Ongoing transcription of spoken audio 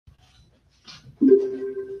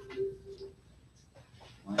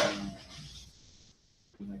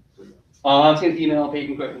I'm just going to email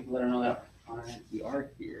Peyton quick and let her know that we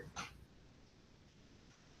are here.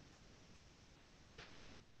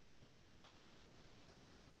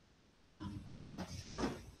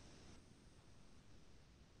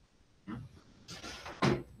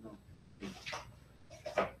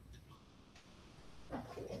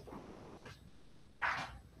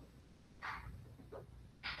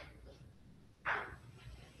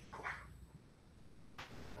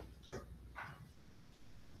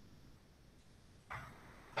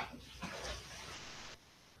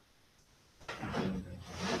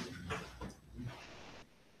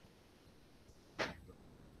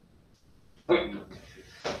 Okay.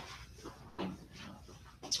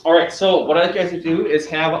 All right, so what I'd like you guys to do is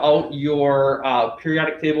have out your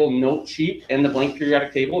periodic table note sheet and the blank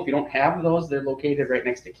periodic table. If you don't have those, they're located right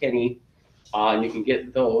next to Kenny, and you can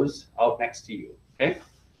get those out next to you, okay?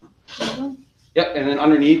 Yep, and then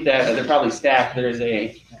underneath that, they're probably stacked, there's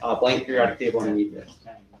a blank periodic table underneath it.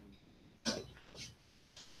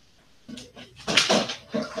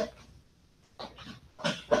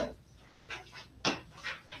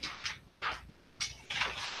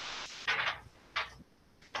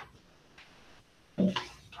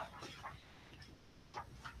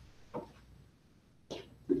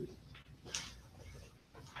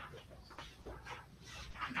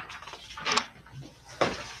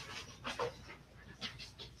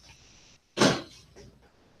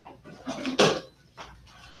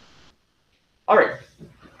 All right.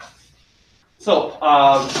 So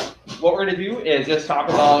what we're going to do is just talk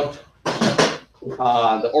about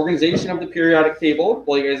the organization of the periodic table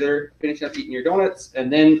while you guys are finishing up eating your donuts, and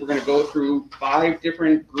then we're going to go through 5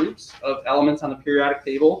 different groups of elements on the periodic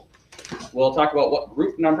table. We'll talk about what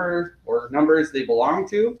group number or numbers they belong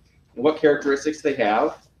to and what characteristics they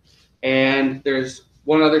have. And there's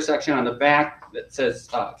one other section on the back that says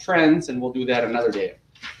trends, and we'll do that another day.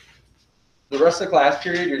 The rest of the class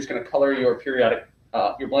period, you're just going to color your periodic,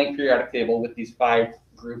 your blank periodic table with these 5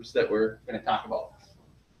 groups that we're going to talk about.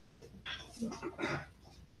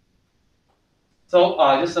 So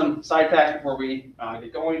just some side facts before we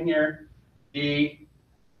get going here. The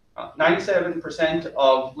 97%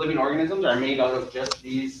 of living organisms are made out of just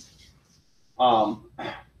these, or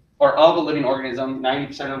of a living organism,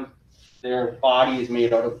 90% of their body is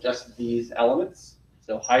made out of just these elements.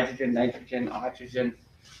 So hydrogen, nitrogen, oxygen,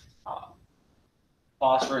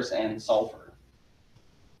 phosphorus, and sulfur.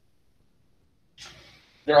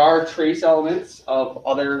 There are trace elements of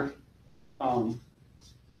other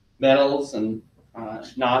metals and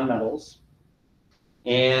non-metals,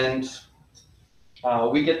 and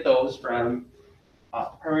we get those from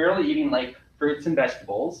primarily eating like fruits and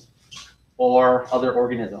vegetables or other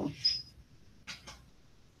organisms.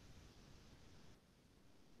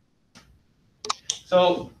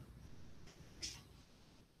 So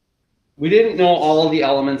we didn't know all the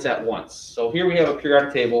elements at once. So here we have a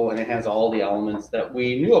periodic table, and it has all the elements that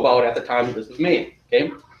we knew about at the time that this was made. Okay,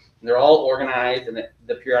 and they're all organized, and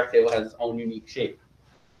the periodic table has its own unique shape.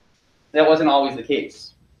 That wasn't always the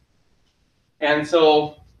case. And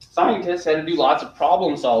so scientists had to do lots of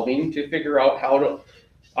problem solving to figure out how to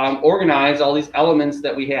organize all these elements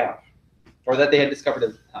that we have, or that they had discovered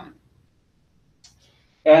at the time.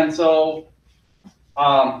 And so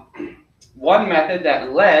one method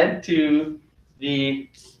that led to the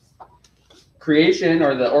creation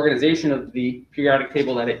or the organization of the periodic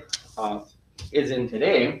table that it is in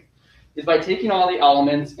today is by taking all the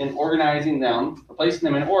elements and organizing them, placing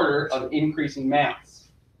them in order of increasing mass.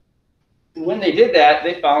 And when they did that,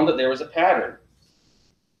 they found that there was a pattern.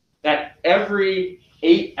 That every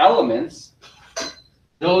 8 elements,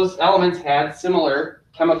 those elements had similar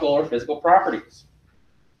chemical or physical properties.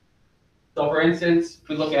 So for instance, if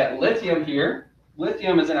we look at lithium here,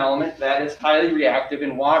 lithium is an element that is highly reactive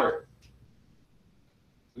in water.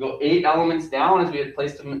 We go 8 elements down as we had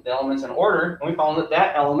placed the elements in order, and we found that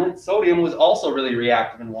that element, sodium, was also really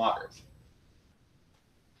reactive in water.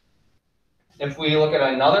 If we look at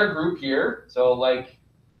another group here, so like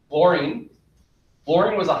fluorine,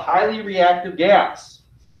 fluorine was a highly reactive gas.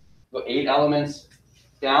 Go 8 elements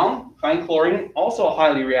down, find chlorine, also a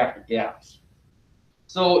highly reactive gas.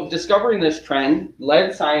 So discovering this trend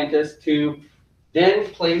led scientists to then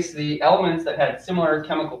place the elements that had similar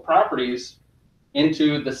chemical properties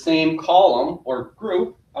into the same column or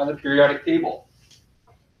group on the periodic table.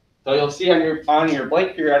 So you'll see on your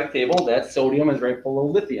blank periodic table that sodium is right below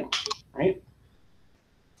lithium, right?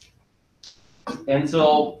 And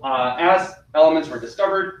so as elements were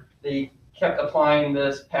discovered, they kept applying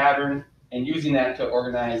this pattern and using that to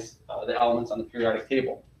organize the elements on the periodic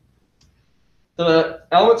table. The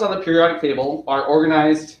elements on the periodic table are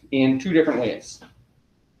organized in 2 different ways.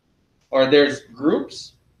 or there's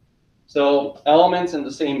groups. So elements in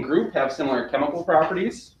the same group have similar chemical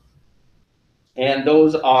properties. And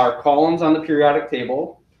those are columns on the periodic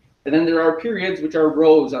table. And then there are periods, which are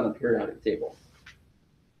rows on the periodic table.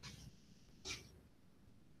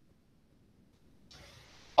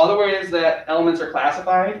 Other ways that elements are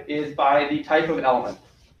classified is by the type of element.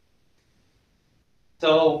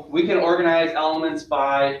 So we can organize elements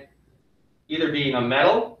by either being a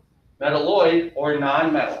metal, metalloid, or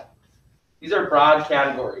non-metal. These are broad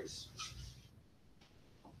categories.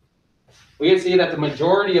 We can see that the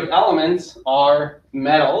majority of elements are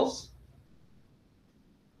metals.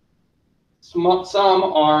 Some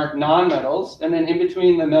are non-metals, and then in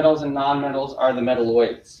between the metals and non-metals are the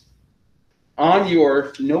metalloids. On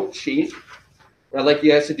your note sheet, what I'd like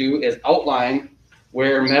you guys to do is outline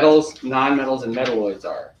where metals, non-metals, and metalloids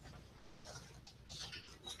are.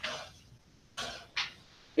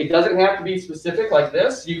 It doesn't have to be specific like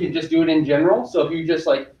this. You can just do it in general. So if you just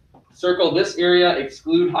like circle this area,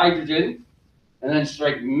 exclude hydrogen, and then just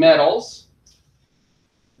write metals,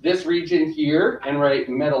 this region here, and write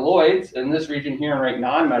metalloids, and this region here, and write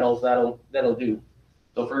non-metals, that'll do.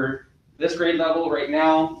 So for this grade level right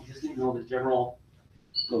now, you just need to know the general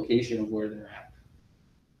location of where they're at.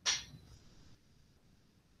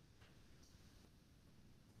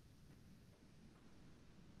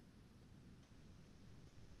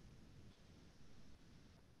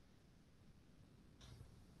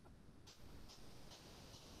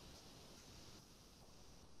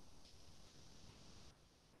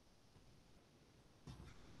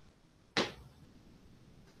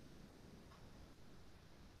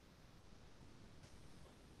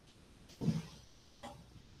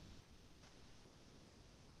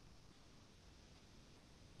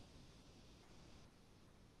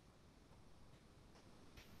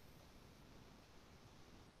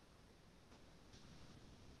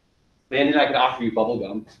 Then I could offer you bubble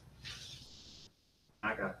gum.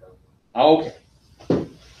 I got them. Okay.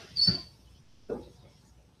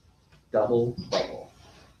 Double bubble.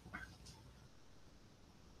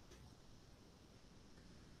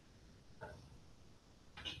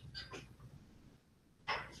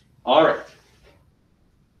 All right.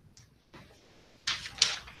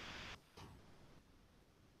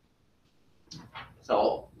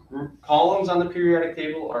 So columns on the periodic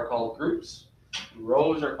table are called groups.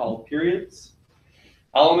 Rows are called periods.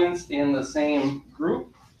 Elements in the same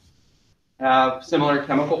group have similar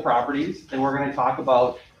chemical properties, and we're going to talk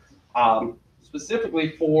about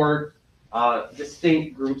specifically four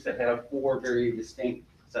distinct groups that have four very distinct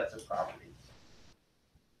sets of properties.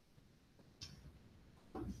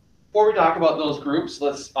 Before we talk about those groups,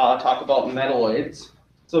 let's talk about metalloids.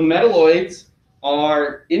 So metalloids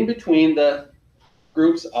are in between the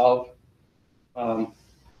groups of,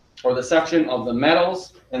 or the section of the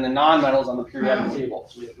metals and the non-metals on the periodic table.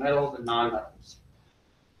 So we have metals and non-metals.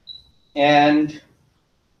 And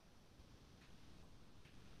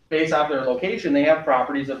based off their location, they have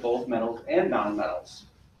properties of both metals and non-metals.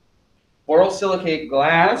 Borosilicate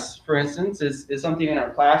glass, for instance, is something in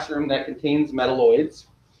our classroom that contains metalloids.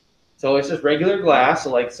 So it's just regular glass,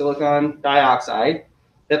 so like silicon dioxide,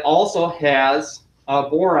 that also has a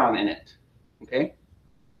boron in it. Okay?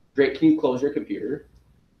 Great, can you close your computer?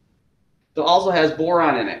 So it also has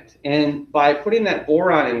boron in it. And by putting that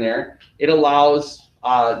boron in there, it allows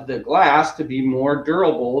the glass to be more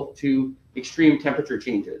durable to extreme temperature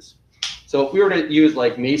changes. So if we were to use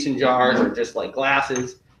like mason jars or just like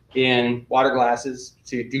glasses in water glasses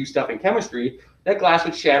to do stuff in chemistry, that glass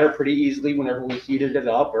would shatter pretty easily whenever we heated it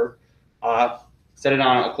up or set it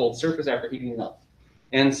on a cold surface after heating it up.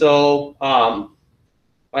 And so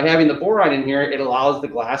by having the boron in here, it allows the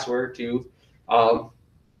glassware to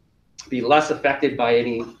be less affected by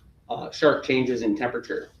any sharp changes in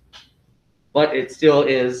temperature. But it still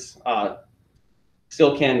is,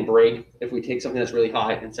 still can break if we take something that's really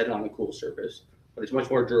hot and set it on a cool surface. But it's much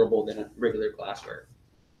more durable than a regular glassware.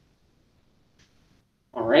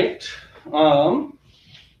 All right. All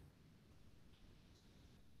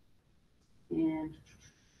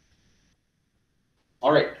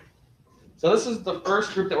right. So this is the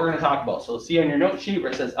first group that we're going to talk about. So see on your note sheet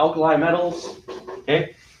where it says alkali metals.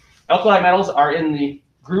 Okay. Alkali metals are in the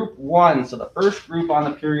group 1, so the first group on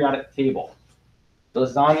the periodic table. So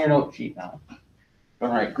this is on your note sheet now. All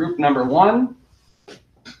right, group number 1.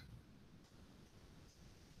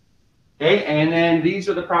 Okay, and then these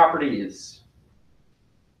are the properties.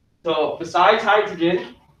 So besides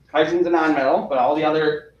hydrogen, hydrogen's a nonmetal, but all the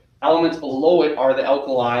other elements below it are the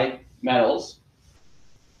alkali metals,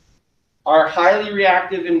 are highly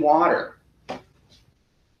reactive in water.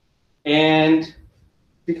 And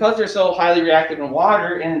because they're so highly reactive in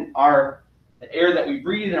water, and the air that we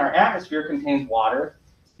breathe in our atmosphere contains water,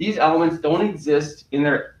 these elements don't exist in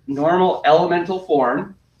their normal elemental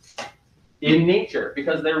form in nature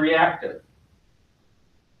because they're reactive.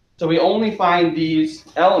 So we only find these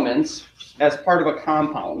elements as part of a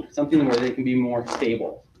compound, something where they can be more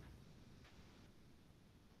stable.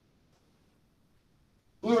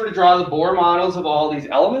 If we were to draw the Bohr models of all these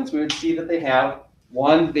elements, we would see that they have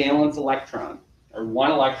one valence electron, or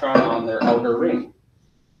one electron on their outer ring.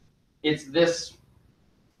 It's this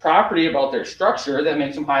property about their structure that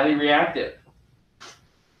makes them highly reactive.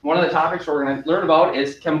 One of the topics we're going to learn about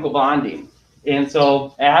is chemical bonding. And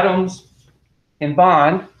so atoms can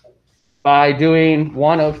bond by doing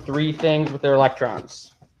one of three things with their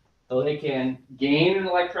electrons. So they can gain an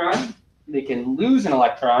electron, they can lose an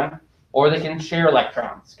electron, or they can share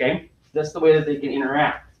electrons, okay? That's the way that they can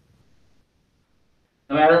interact.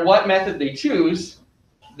 No matter what method they choose,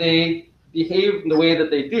 they behave the way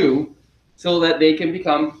that they do so that they can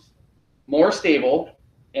become more stable,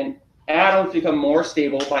 and atoms become more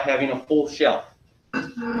stable by having a full shell.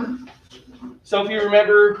 So if you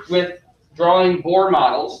remember with drawing Bohr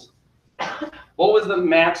models, what was the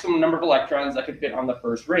maximum number of electrons that could fit on the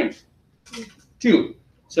first ring? 2.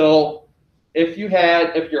 So if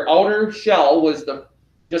your outer shell was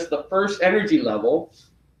just the first energy level,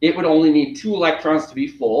 it would only need 2 electrons to be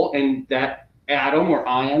full, and that atom or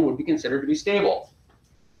ion would be considered to be stable.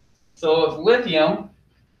 So if lithium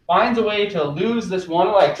finds a way to lose this 1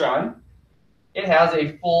 electron, it has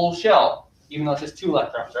a full shell, even though it's just 2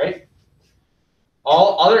 electrons, right?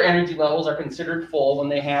 All other energy levels are considered full when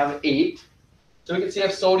they have 8. So we can see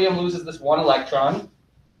if sodium loses this 1 electron,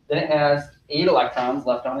 then it has 8 electrons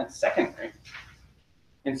left on its second ring.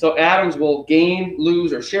 And so atoms will gain,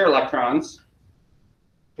 lose, or share electrons,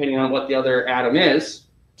 depending on what the other atom is,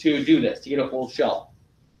 to do this, to get a full shell.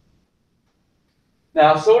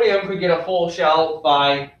 Now, sodium could get a full shell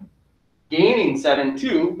by gaining 7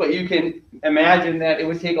 too, but you can imagine that it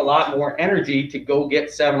would take a lot more energy to go get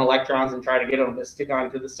 7 electrons and try to get them to stick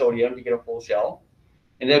onto the sodium to get a full shell.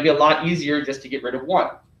 And it would be a lot easier just to get rid of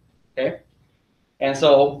 1. Okay? And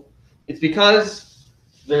so it's because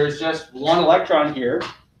there's just 1 electron here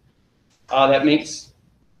that makes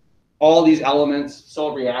all these elements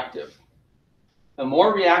so reactive. The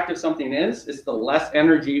more reactive something is the less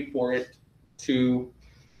energy for it to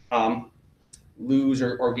lose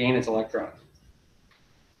or gain its electron.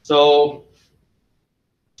 So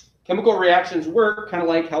chemical reactions work kind of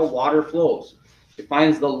like how water flows. It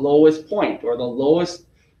finds the lowest point, or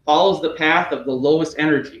follows the path of the lowest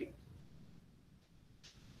energy.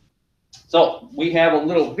 So we have a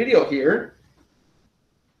little video here.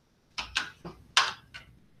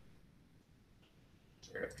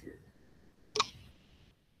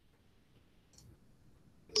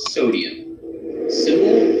 Sodium,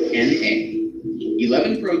 symbol Na,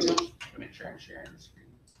 11 protons. Make sure I'm sharing the screen.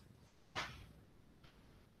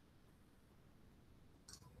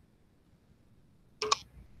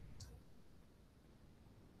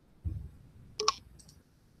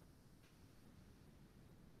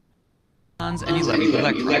 And 11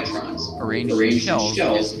 electrons, arranged in shells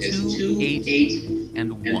as 2, 8,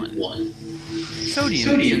 and 1.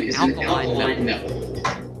 Sodium is an alkaline metal.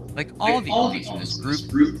 Like all the elements in this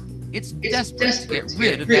group, it's desperate to get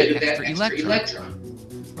rid of that extra electron.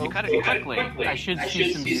 You cut it quickly. I should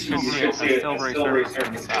see some silvery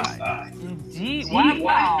surface inside. Indeed,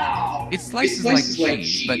 wow! It slices like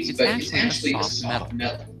cheese, but it's actually a soft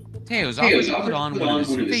metal. Teo's often put on one of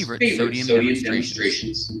his favorite sodium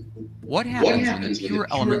demonstrations. What happens when the pure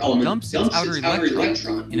element dumps its outer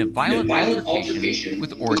electron in a violent altercation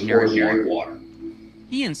with ordinary water?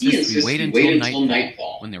 He insists we wait until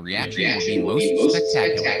nightfall, when the reaction will be most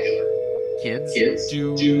spectacular. Kids,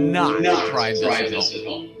 do not try this at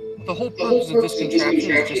home. The whole purpose of this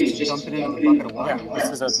contraption is just to dump it into the bucket of water. Yeah,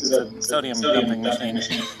 this is a sodium dumping machine.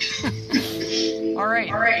 All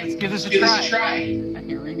right, let's give this a try.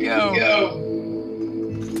 Here we go.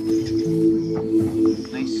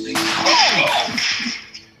 Nice.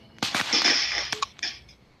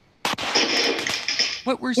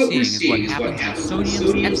 What we're seeing is what happens when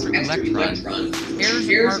sodium's extra electron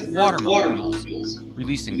tears apart water molecules,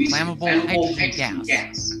 releasing flammable hydrogen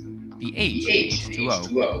gas, the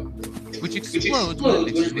H2O, which explodes when it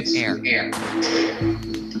mixes with air.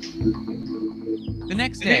 The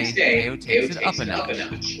next day, Teo takes it up a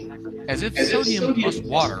notch. As if sodium plus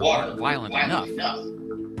water aren't violent enough,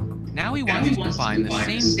 now he wants to combine the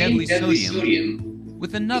same deadly sodium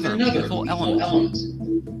with another lethal element,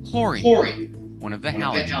 chlorine, one of the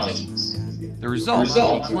halogens. The result,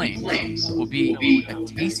 he claims, will be a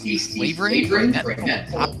tasty flavoring for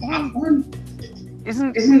net popcorn.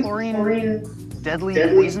 Isn't chlorine deadly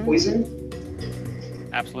poison?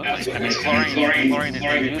 Absolutely. I mean, chlorine has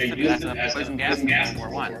been used as a poison gas in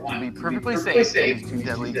World War I. To be perfectly safe, these two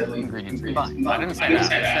deadly ingredients combined. I didn't say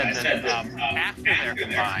that. I said that after they're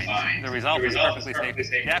combined, the result is perfectly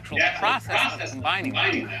safe. The actual process of combining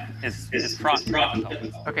them is fraught with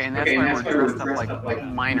difficulty. Okay, and that's why we're dressed up like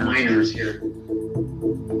miners here.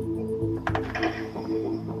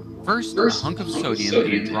 First, a hunk of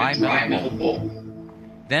sodium in a dry metal bowl.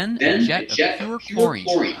 Then a jet of pure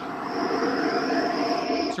chlorine.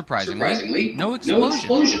 Surprisingly, no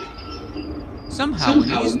explosion. Somehow,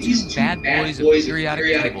 when these two bad boys of the periodic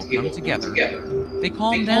table come together, they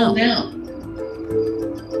calm down.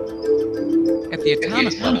 At the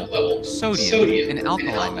atomic level, sodium, an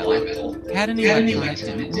alkali metal, had an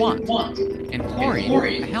electron it didn't want, and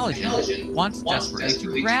chlorine, a halogen, wants desperately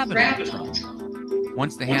to grab an electron.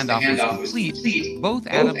 Once the handoff was complete, both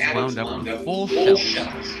atoms wound up with full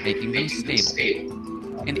shells, making them stable,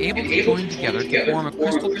 and able to join together to form a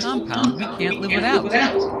crystal compound we can't live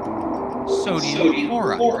without. Sodium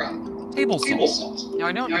chloride, table salt. Now,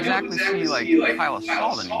 I don't exactly see like a pile of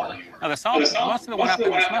salt anymore. Now, the salt, most of it went up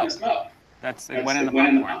in the smoke. It went in the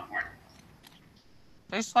popcorn.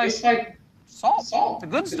 Tastes like salt. The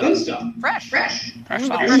good stuff. Fresh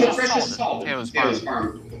salt.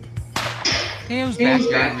 Teo's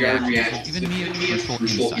backyard reactions have given me a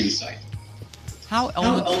crucial insight. How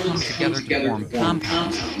elements come together to form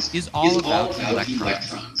compounds is all about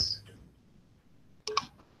electrons.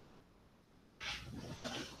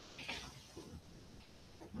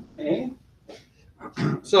 Okay.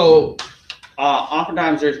 So,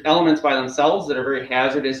 oftentimes there's elements by themselves that are very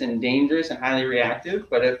hazardous and dangerous and highly reactive,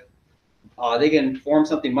 but if they can form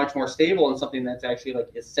something much more stable and something that's actually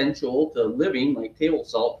like essential to living, like table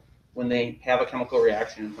salt, when they have a chemical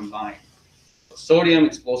reaction and combine. Sodium,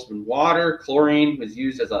 explosive in water. Chlorine was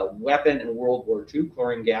used as a weapon in World War II.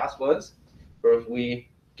 Chlorine gas was. But if we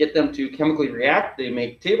get them to chemically react, they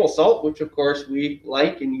make table salt, which of course we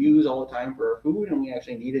like and use all the time for our food, and we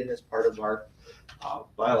actually need it as part of our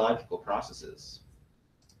biological processes.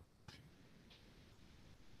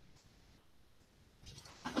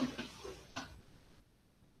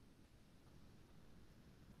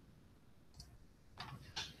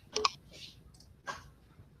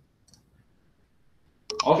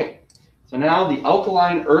 Okay, so now the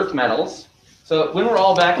alkaline earth metals. So when we're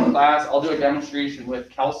all back in class, I'll do a demonstration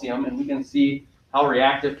with calcium, and we can see how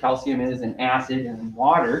reactive calcium is in acid and in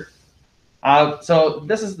water. So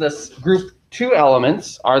this is this group 2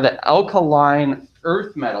 elements are the alkaline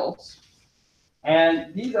earth metals.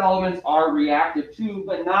 And these elements are reactive too,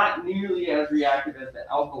 but not nearly as reactive as the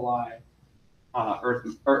alkaline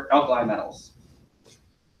alkali metals.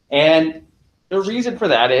 And the reason for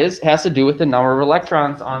that has to do with the number of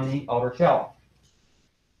electrons on the outer shell.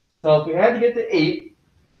 So if we had to get to 8,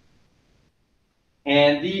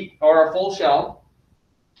 or a full shell,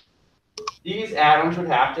 these atoms would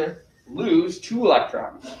have to lose 2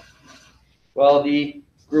 electrons. Well, the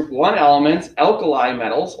group 1 elements, alkali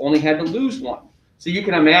metals, only had to lose 1. So you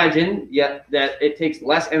can imagine that it takes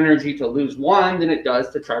less energy to lose 1 than it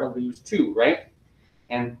does to try to lose 2, right?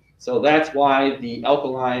 And so that's why the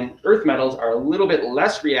alkaline earth metals are a little bit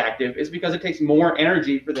less reactive, is because it takes more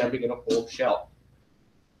energy for them to get a full shell.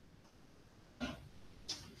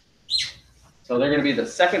 So they're going to be the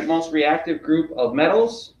second most reactive group of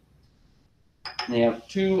metals. And they have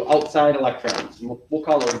 2 outside electrons. And we'll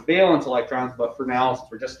call those valence electrons, but for now,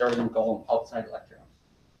 since we're just starting, we'll call them outside electrons.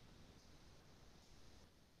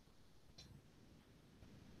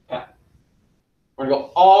 We're going to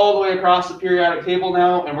go all the way across the periodic table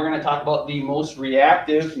now, and we're going to talk about the most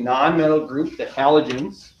reactive non-metal group, the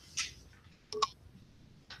halogens.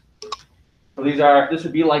 So this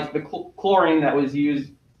would be like the chlorine that was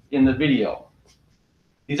used in the video.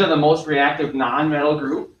 These are the most reactive non-metal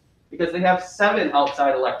group because they have 7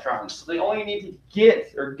 outside electrons. So they only need to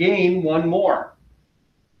get or gain 1 more.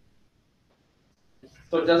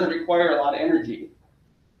 So it doesn't require a lot of energy.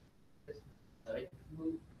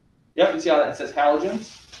 Yep, you see how that says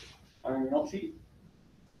halogens on your note sheet?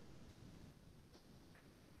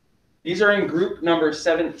 These are in group number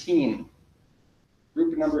 17.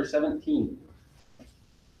 Group number 17.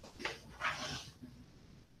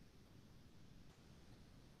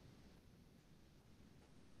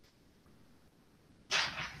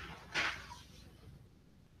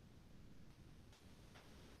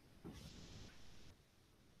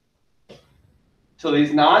 So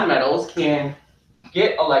these nonmetals can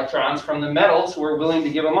get electrons from the metals who are willing to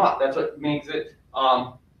give them up. That's what makes it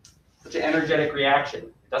such an energetic reaction.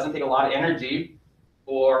 It doesn't take a lot of energy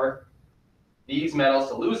for these metals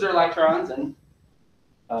to lose their electrons, and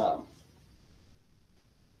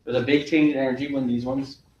there's a big change in energy when these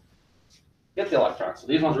ones get the electrons. So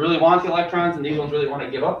these ones really want the electrons, and these ones really want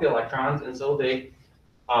to give up the electrons, and so they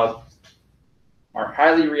are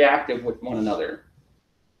highly reactive with one another.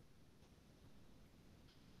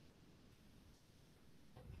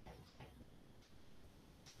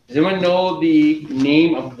 Does anyone know the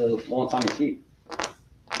name of the, well, it's on your sheet.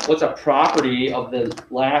 What's a property of the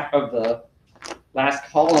last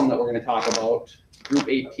column that we're going to talk about, group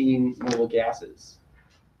 18 noble gases?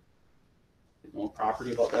 No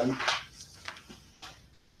property about them?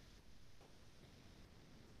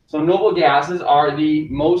 So noble gases are the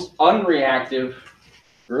most unreactive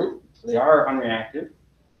group. So they are unreactive.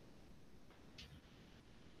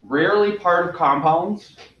 Rarely part of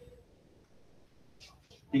compounds.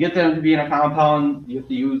 To get them to be in a compound, you have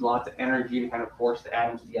to use lots of energy to kind of force the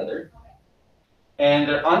atoms together. And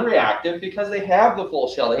they're unreactive because they have the full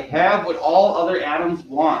shell. They have what all other atoms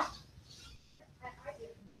want.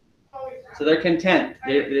 So they're content.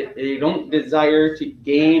 They don't desire to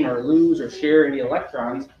gain or lose or share any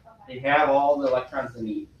electrons. They have all the electrons they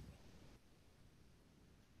need.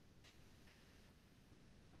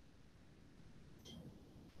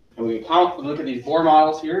 And we look at these Bohr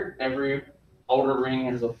models here. Every outer ring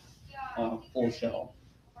has a full shell.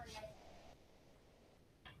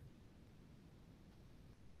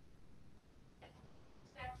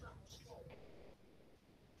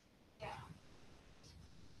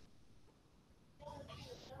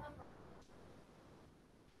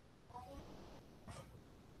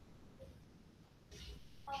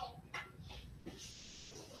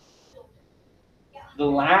 The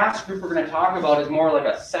last group we're going to talk about is more like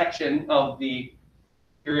a section of the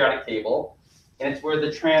periodic table, and it's where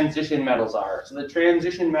the transition metals are. So the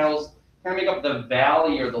transition metals kind of make up the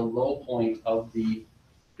valley or the low point of the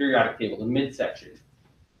periodic table, the midsection.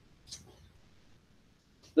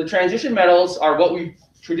 The transition metals are what we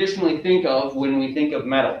traditionally think of when we think of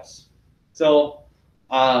metals. So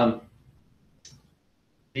the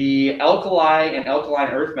alkali and alkaline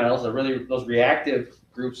earth metals are really those reactive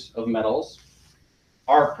groups of metals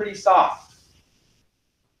are pretty soft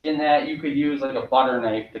in that you could use like a butter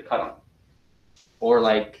knife to cut them. Or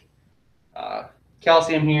like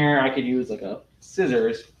calcium here, I could use like a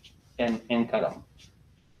scissors and cut them.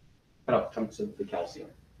 Cut up chunks of the calcium.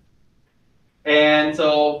 And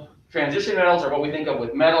so transition metals are what we think of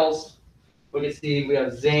with metals. We can see we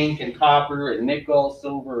have zinc and copper and nickel,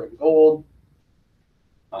 silver and gold,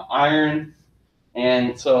 iron.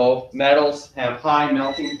 And so metals have high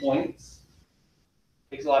melting points.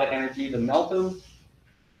 Takes a lot of energy to melt them.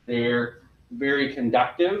 They're very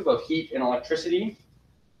conductive of heat and electricity.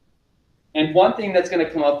 And one thing that's going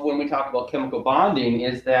to come up when we talk about chemical bonding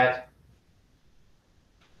is that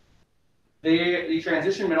the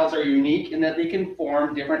transition metals are unique in that they can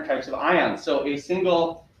form different types of ions. So a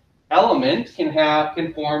single element can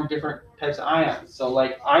form different types of ions. So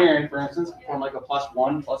like iron, for instance, can form like a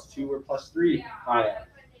 +1, +2, or +3 ion.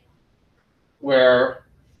 Where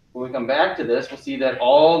when we come back to this, we'll see that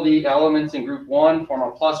all the elements in group 1 form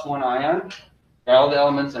a +1 ion. All the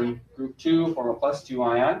elements in group 2 form a +2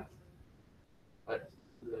 ion. But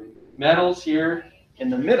the metals here in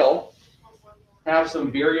the middle have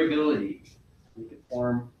some variability. We can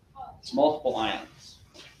form multiple ions.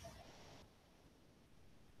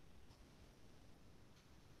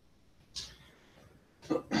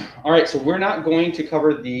 All right, so we're not going to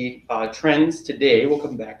cover the trends today. We'll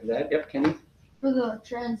come back to that. Yep, Kenny? For the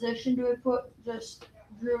transition, do we put just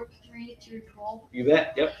group 3 through 12? You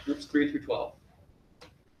bet. Yep, groups 3 through 12.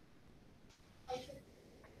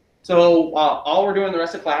 So all we're doing the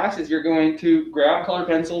rest of class is you're going to grab colored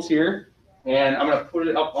pencils here, and I'm going to put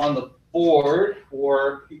it up on the board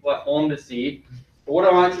for people at home to see. But what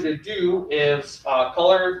I want you to do is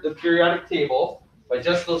color the periodic table by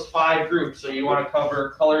just those 5 groups. So you want to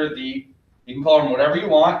you can color them whatever you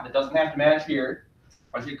want. It doesn't have to match here.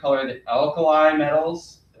 I want you to color the alkali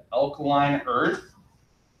metals, the alkaline earth,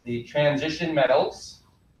 the transition metals,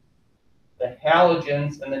 the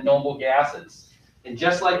halogens, and the noble gases. And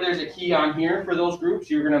just like there's a key on here for those groups,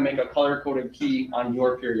 you're going to make a color-coded key on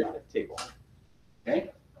your periodic table.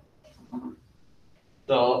 Okay?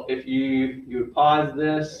 So if you pause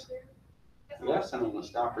this, yes, I'm going to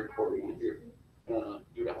stop recording here.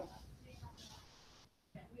 Do that.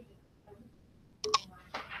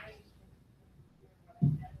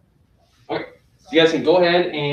 Okay, so you guys can go ahead and